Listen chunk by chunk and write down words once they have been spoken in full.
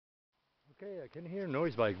Okay, I can hear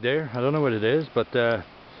noise back there. I don't know what it is, but that's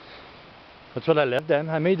what I left them.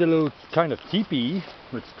 I made a little kind of teepee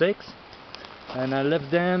with sticks, and I left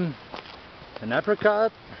them an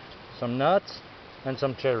apricot, some nuts, and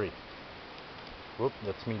some cherry. Whoop,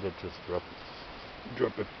 that's me that just dropped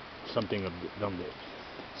something down there.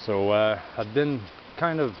 So I've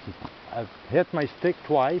hit my stick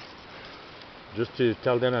twice just to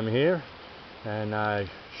tell them I'm here, and I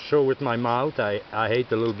show with my mouth I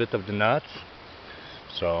ate a little bit of the nuts,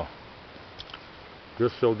 so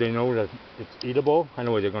just so they know that it's eatable. I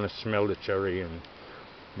know they're gonna smell the cherry and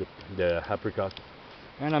the apricot,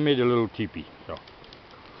 and I made a little teepee, so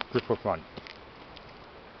just for fun.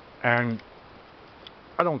 And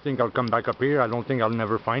I don't think I'll come back up here. I don't think I'll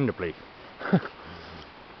never find the place.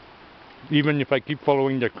 Even if I keep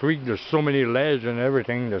following the creek, there's so many ledges and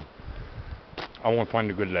everything that I won't find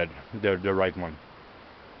a good ledge, the right one.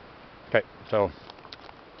 Okay, so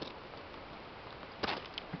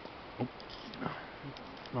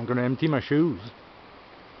I'm gonna empty my shoes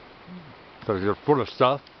because they're full of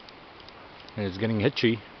stuff and it's getting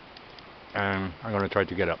itchy, and I'm gonna try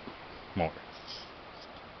to get up more.